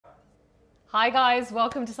Hi guys,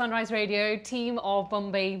 welcome to Sunrise Radio, team of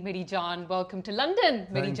Bambai Meri Jaan. Welcome to London,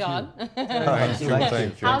 Meri Jaan.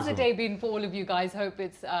 Thank you. How's the day been for all of you guys? Hope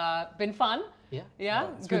it's been fun. Yeah.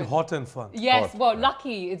 It's been hot and fun. Yes, hot. well,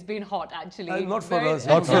 lucky it's been hot actually. Not for us.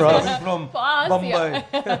 Not for us. From for us, Mumbai.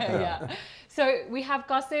 Yeah. So we have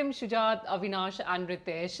Kassim, Shujaat, Avinash and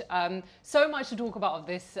Ritesh. So much to talk about of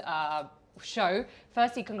this show.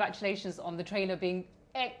 Firstly, congratulations on the trailer being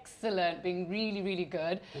excellent, being really, really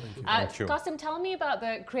good. Thank you. Kassim, tell me about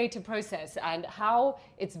the creative process and how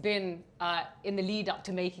it's been in the lead up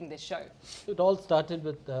to making this show. It all started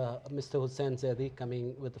with Mr. Hussain Zaidi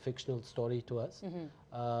coming with a fictional story to us.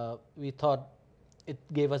 We thought it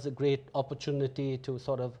gave us a great opportunity to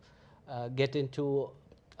sort of get into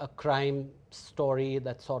a crime story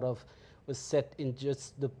that sort of was set in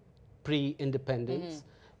just the pre-independence,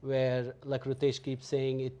 where, like Ritesh keeps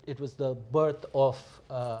saying, it was the birth of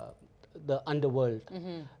the underworld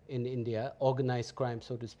in India, organized crime,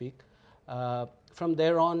 so to speak. From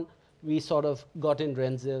there on, we sort of got in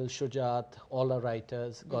Renzil, Shujaat, all our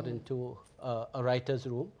writers, got into a writer's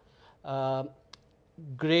room.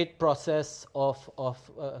 Great process of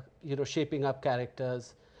shaping up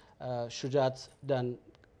characters. Shujaat's done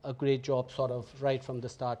a great job sort of right from the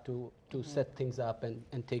start to set things up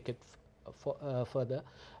and take it further.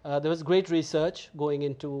 There was great research going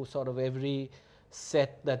into sort of every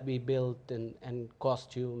set that we built and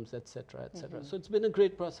costumes, etc., etc. So it's been a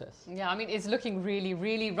great process. Yeah, I mean, it's looking really,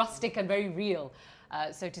 really rustic and very real,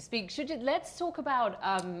 so to speak. Let's talk about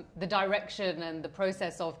the direction and the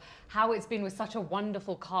process of how it's been with such a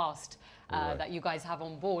wonderful cast that you guys have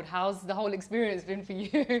on board. How's the whole experience been for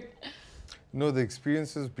you? No, the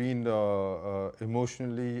experience has been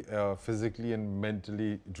emotionally, physically and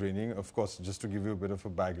mentally draining. Of course, just to give you a bit of a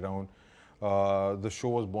background, the show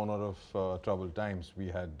was born out of troubled times. We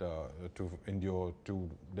had to endure 2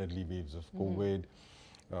 deadly waves of COVID.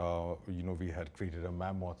 We had created a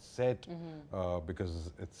mammoth set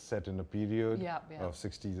because it's set in a period of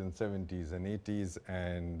 60s and 70s and 80s,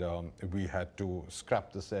 and we had to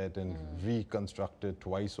scrap the set and reconstruct it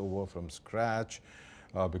twice over from scratch.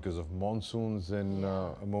 Because of monsoons in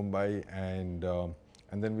Mumbai,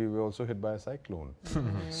 and then we were also hit by a cyclone.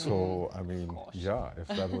 So, I mean, if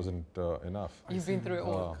that wasn't enough. You've been through it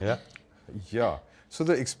all. Yeah. So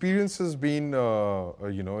the experience has been,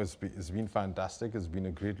 it's been fantastic. It's been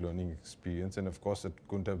a great learning experience, and of course, it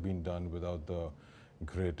couldn't have been done without the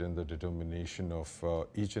grit and the determination of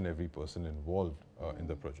each and every person involved in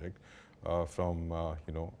the project. From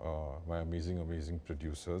my amazing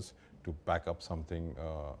producers to back up something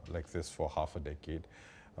like this for half a decade.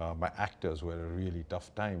 My actors were a really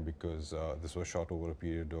tough time because this was shot over a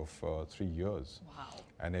period of 3 years. Wow.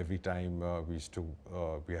 And every time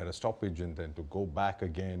we had a stoppage, and then to go back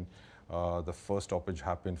again, the first stoppage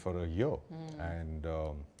happened for a year. And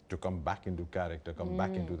to come back into character, come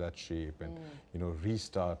back into that shape and,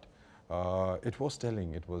 restart. It was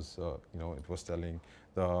telling, it was telling.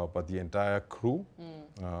 But the entire crew,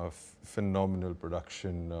 phenomenal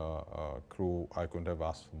production crew, I couldn't have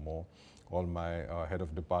asked for more. All my head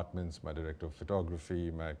of departments, my director of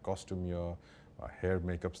photography, my costumier, hair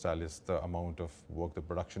makeup stylist, the amount of work the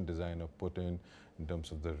production designer put in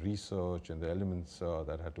terms of the research and the elements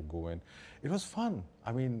that had to go in. It was fun.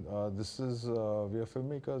 I mean, we are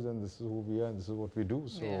filmmakers, and this is who we are, and this is what we do.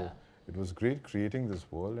 So. It was great creating this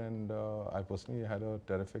world, and I personally had a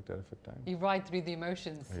terrific time. You ride through the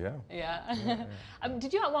emotions. Yeah.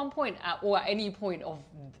 Did you at one point, or at any point of,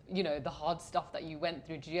 the hard stuff that you went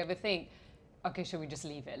through, did you ever think, okay, should we just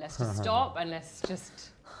leave it? Let's just stop and let's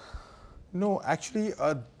just... No, actually,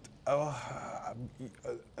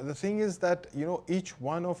 the thing is that, each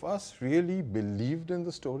one of us really believed in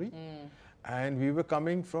the story. And we were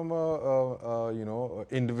coming from a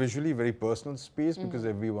individually very personal space because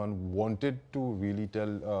everyone wanted to really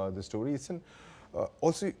tell the story. It's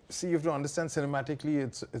also, see, you have to understand cinematically,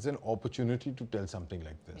 it's an opportunity to tell something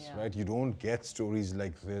like this, right? You don't get stories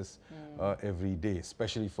like this every day,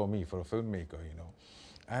 especially for me, for a filmmaker,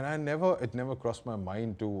 And it never crossed my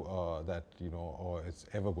mind to that, or it's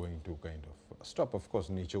ever going to kind of stop. Of course,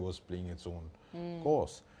 nature was playing its own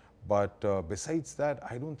course. But besides that,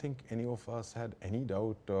 I don't think any of us had any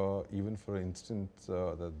doubt, even for instance,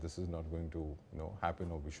 that this is not going to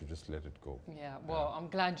happen, or we should just let it go. Yeah, well, I'm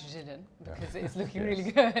glad you didn't, because it's looking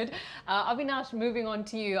really good. Avinash, moving on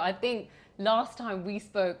to you, I think last time we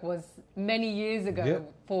spoke was many years ago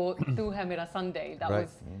for Tu Hai Mera Sunday. That was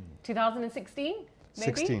 2016,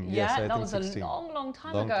 maybe? 16, yes, I that think was 16. A long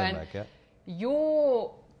time Long ago. time back,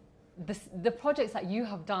 The projects that you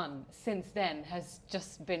have done since then has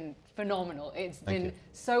just been phenomenal. It's been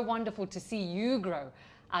so wonderful to see you grow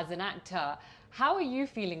as an actor. How are you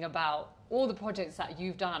feeling about all the projects that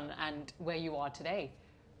you've done and where you are today?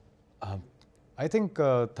 I think,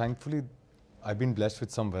 thankfully, I've been blessed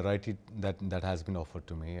with some variety that has been offered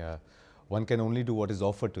to me. One can only do what is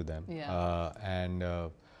offered to them. Yeah. And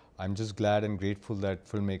I'm just glad and grateful that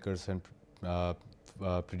filmmakers and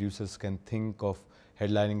producers can think of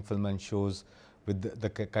headlining film and shows with the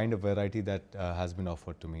kind of variety that has been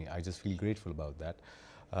offered to me. I just feel grateful about that.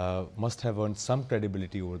 Must have earned some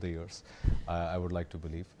credibility over the years, I would like to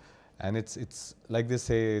believe. And it's like they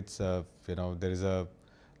say, it's you know, there is a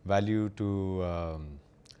value to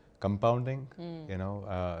compounding. You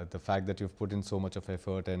know, the fact that you've put in so much of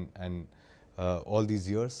effort and all these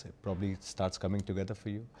years, it probably starts coming together for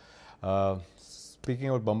you. Speaking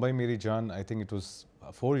about Bambai Meri Jaan, I think it was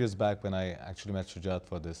 4 years back when I actually met Shujaat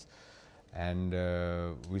for this, and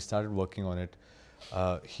we started working on it.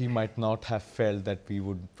 He might not have felt that we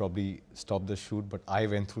would probably stop the shoot, but I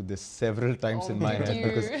went through this several times in my head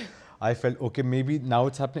because I felt, okay, maybe now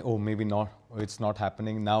it's happening. Oh, maybe not. It's not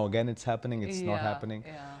happening. Now again, it's happening. It's not happening.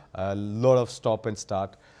 A lot of stop and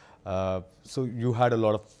start. So you had a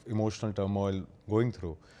lot of emotional turmoil going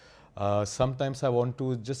through. Sometimes I want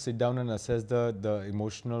to just sit down and assess the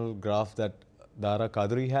emotional graph that Dara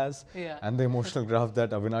Kadri has and the emotional graph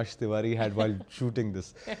that Avinash Tiwary had while shooting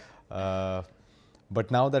this. But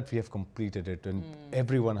now that we have completed it and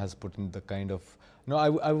everyone has put in the kind of... No,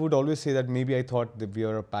 I would always say that maybe I thought that we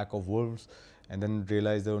are a pack of wolves and then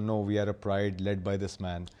realized that, no, we are a pride led by this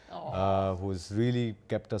man who has really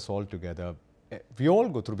kept us all together. We all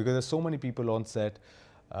go through, because there's so many people on set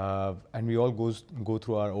and we all go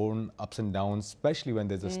through our own ups and downs, especially when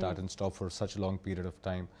there's a start and stop for such a long period of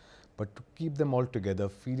time. But to keep them all together,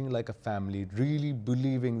 feeling like a family, really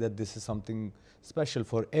believing that this is something special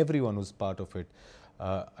for everyone who's part of it.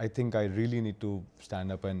 I think I really need to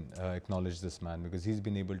stand up and acknowledge this man, because he's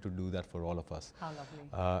been able to do that for all of us. How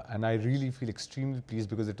lovely. And I really feel extremely pleased,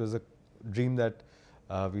 because it was a dream that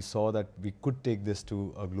we saw that we could take this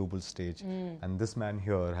to a global stage. And this man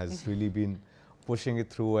here has really been pushing it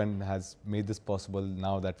through and has made this possible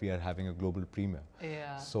now that we are having a global premiere.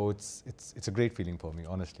 So it's a great feeling for me,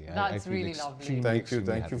 honestly. That's I feel really lovely. Thank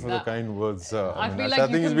you for the kind words. I feel like I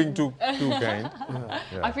think he's being too kind.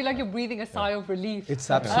 I feel like you're breathing a sigh of relief. It's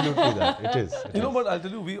absolutely that. It is. You know, but I'll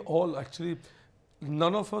tell you, we all actually,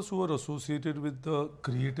 none of us who are associated with the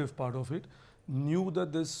creative part of it knew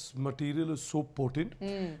that this material is so potent.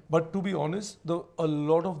 But to be honest, a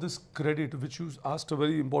lot of this credit, which you asked a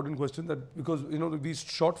very important question, that because, you know, we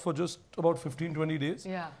shot for just about 15-20 days.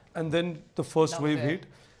 And then the first wave hit.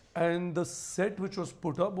 And the set which was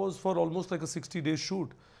put up was for almost like a 60-day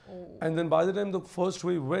shoot. And then by the time the first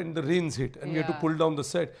wave went, the rains hit and we had to pull down the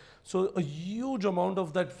set. So a huge amount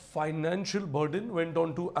of that financial burden went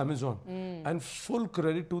on to Amazon. And full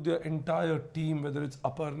credit to their entire team, whether it's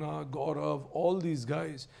Aparna, Gaurav, all these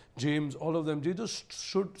guys, James, all of them. They just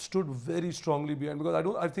stood very strongly behind,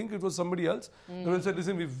 because I think it was somebody else. They said,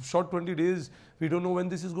 listen, we've shot 20 days. We don't know when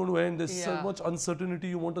this is going to end. There's so much uncertainty.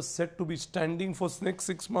 You want a set to be standing for next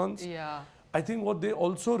 6 months. I think what they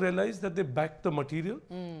also realized, that they backed the material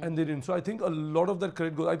and they didn't. So I think a lot of that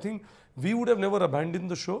credit goes. I think we would have never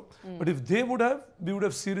abandoned the show, but if they would have, we would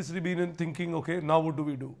have seriously been in thinking, okay, now what do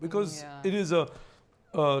we do? Because it is a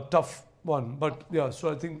tough one. But yeah,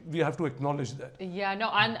 so I think we have to acknowledge that. Yeah,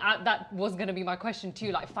 no, and that was going to be my question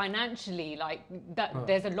too. Like financially, like that,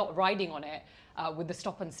 there's a lot riding on it. With the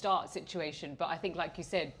stop and start situation, but I think, like you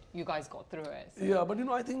said, you guys got through it. So. Yeah, but you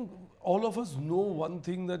know, I think all of us know one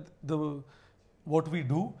thing, that what we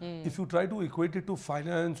do, if you try to equate it to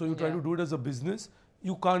finance or you try to do it as a business,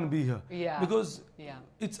 you can't be here. Because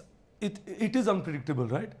it is unpredictable,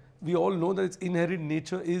 right? We all know that its inherent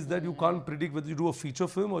nature is that you can't predict whether you do a feature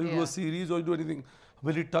film or you do a series or you do anything.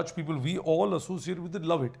 Will it touch people? We all associate with it,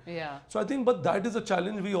 love it. So I think, but that is a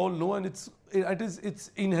challenge we all know, and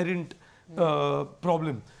it's inherent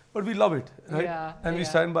problem, but we love it, right? And we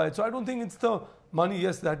stand by it. So I don't think it's the money.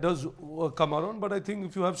 Yes, that does come around, but I think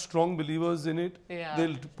if you have strong believers in it,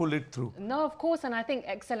 they'll pull it through. No, of course, and I think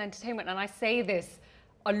Excel Entertainment, and I say this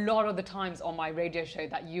a lot of the times on my radio show,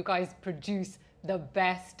 that you guys produce the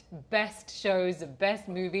best shows, the best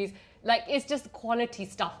movies. Like, it's just quality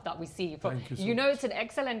stuff that we see. Thank you so you know, much. it's an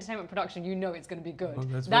Excel Entertainment production. You know it's going to be good.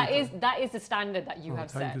 Oh, that is the standard that you have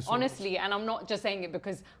set. You so honestly, and I'm not just saying it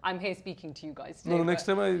because I'm here speaking to you guys today. No, next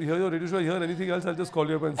time I hear your radio show, I hear anything else, I'll just call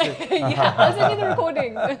you up and say. I'll send you the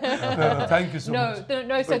recording. No, thank you so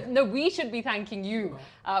much. No, we should be thanking you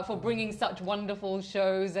for bringing such wonderful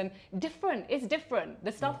shows, and different. It's different.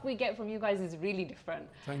 The stuff we get from you guys is really different.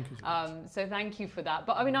 Thank you so much. So thank you for that.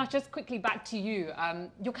 But Avinash, just quickly back to you.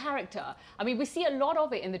 Your character character. I mean, we see a lot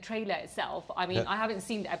of it in the trailer itself. I mean, I haven't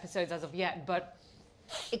seen the episodes as of yet, but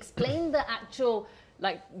explain the actual,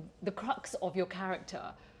 like, the crux of your character.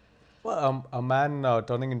 Well, a man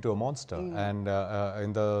turning into a monster, and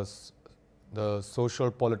in the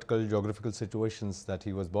social, political, geographical situations that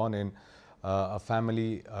he was born in, a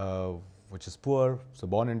family which is poor, so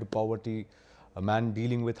born into poverty, a man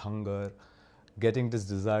dealing with hunger, getting this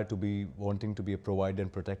desire to be, wanting to be a provider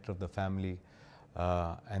and protector of the family,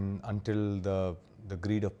 and until the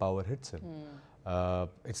greed of power hits him.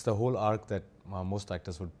 It's the whole arc that most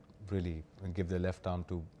actors would really give their left arm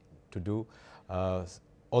to do.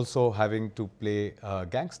 Also having to play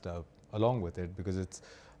gangster along with it, because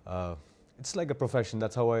it's like a profession.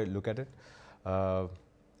 That's how I look at it. And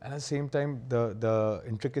at the same time, the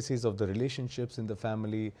intricacies of the relationships in the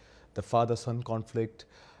family, the father-son conflict.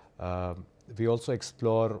 We also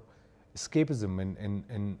explore escapism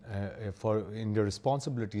in your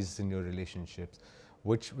responsibilities in your relationships,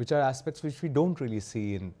 which are aspects which we don't really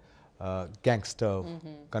see in gangster,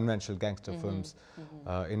 conventional gangster films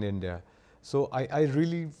in India. So I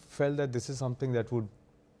really felt that this is something that would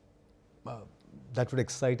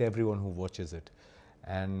excite everyone who watches it,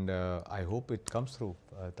 and I hope it comes through.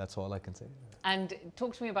 That's all I can say. And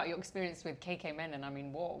talk to me about your experience with Kay Kay Menon. I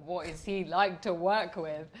mean, what is he like to work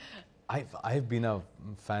with? I've been a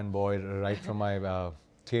fanboy right from my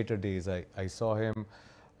theatre days. I saw him.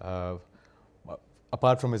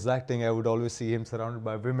 Apart from his acting, I would always see him surrounded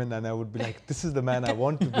by women, and I would be like, this is the man I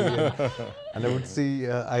want to be. And I would see,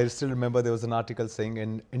 I still remember there was an article saying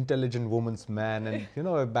an intelligent woman's man, and you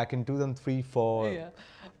know, back in 2003, 2004,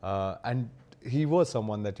 and he was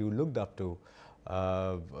someone that you looked up to.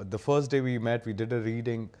 The first day we met, we did a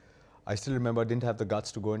reading. I still remember I didn't have the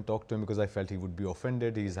guts to go and talk to him because I felt he would be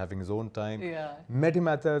offended. He's having his own time. Met him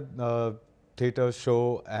at a theatre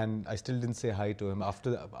show, and I still didn't say hi to him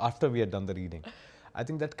after we had done the reading. I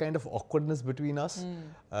think that kind of awkwardness between us,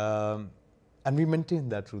 and we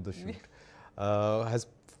maintained that through the shoot, has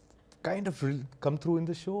kind of come through in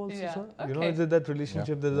the show also. Sir. You know, that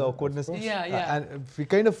relationship, there's the awkwardness. And we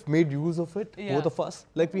kind of made use of it, both of us.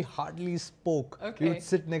 Like, we hardly spoke. We would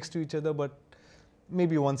sit next to each other, but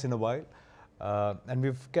maybe once in a while. And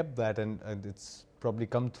we've kept that, and it's probably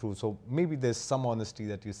come through. So maybe there's some honesty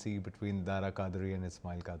that you see between Dara Qadri and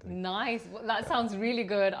Ismail Qadri. Nice. Well, that sounds really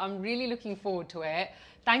good. I'm really looking forward to it.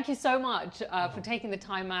 Thank you so much for taking the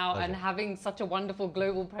time out and having such a wonderful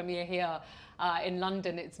global premiere here in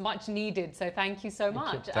London. It's much needed. So thank you so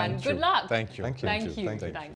much. And good luck. Thank you. Thank you.